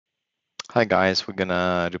Hi guys, we're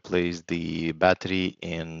gonna replace the battery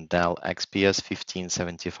in Dell XPS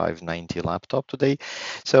 157590 laptop today.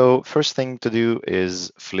 So first thing to do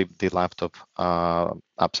is flip the laptop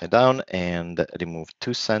upside down and remove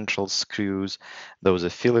two central screws. Those are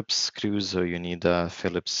Phillips screws, so you need a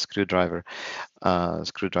Phillips screwdriver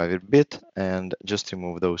bit, and just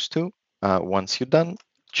remove those two. Once you're done,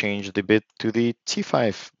 change the bit to the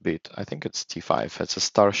T5 bit. I think it's T5. It's a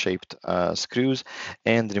star-shaped screws,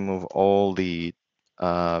 and remove all the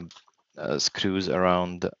uh, screws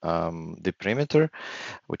around the perimeter,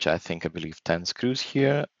 which I believe 10 screws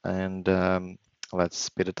here. And let's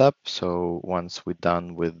speed it up. So once we're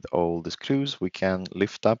done with all the screws, we can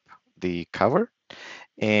lift up the cover,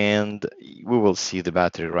 and we will see the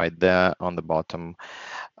battery right there on the bottom.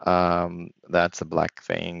 That's a black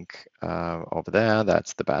thing over there.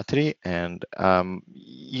 That's the battery. And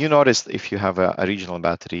you notice if you have a regional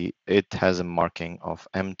battery, it has a marking of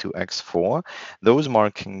M2X4. Those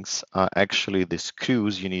markings are actually the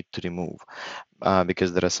screws you need to remove.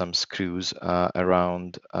 Because there are some screws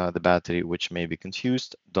around the battery which may be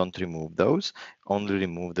confused. Don't remove those, only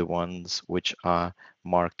remove the ones which are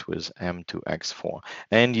marked with M2X4,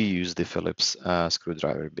 and you use the Phillips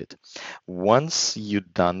screwdriver bit. Once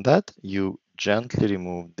you've done that, you gently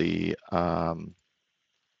remove the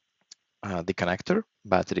connector,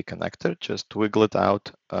 battery connector, just wiggle it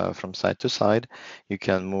out from side to side. You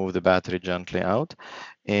can move the battery gently out.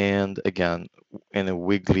 And again, in a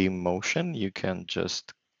wiggly motion, you can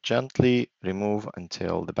just gently remove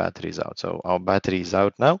until the battery is out. So our battery is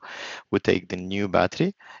out now. We take the new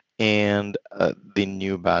battery, and the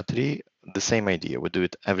new battery, the same idea. We do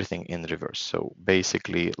it everything in reverse. So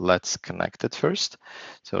basically, let's connect it first.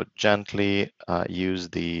 So gently use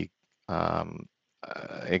the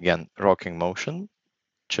again, rocking motion,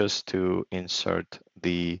 just to insert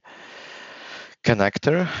the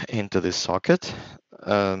connector into the socket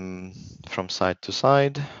from side to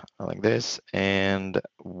side like this. And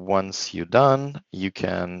once you're done, you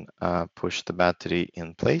can push the battery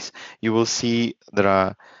in place. You will see there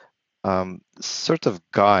are sort of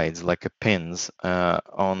guides, like a pins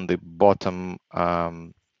on the bottom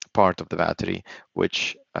part of the battery,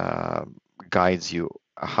 which guides you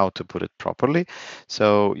how to put it properly.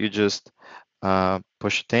 So you just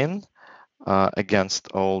push it in against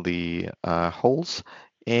all the holes.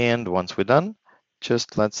 And once we're done,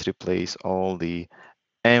 just let's replace all the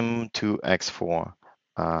M2X4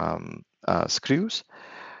 screws.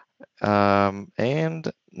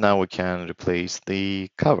 And now we can replace the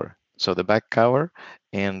cover. So the back cover,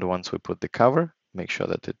 and once we put the cover, make sure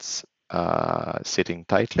that it's sitting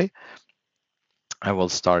tightly. I will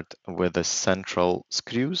start with the central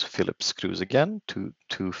screws, Phillips screws again, two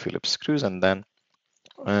Phillips screws, and then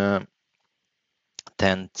 10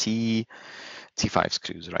 T5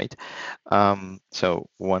 screws, right? So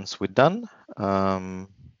once we're done,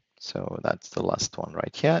 so that's the last one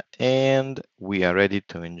right here, and we are ready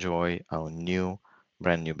to enjoy our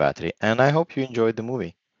brand new battery. And I hope you enjoyed the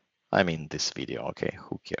movie. I mean, this video, okay,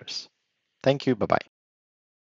 who cares? Thank you, bye-bye.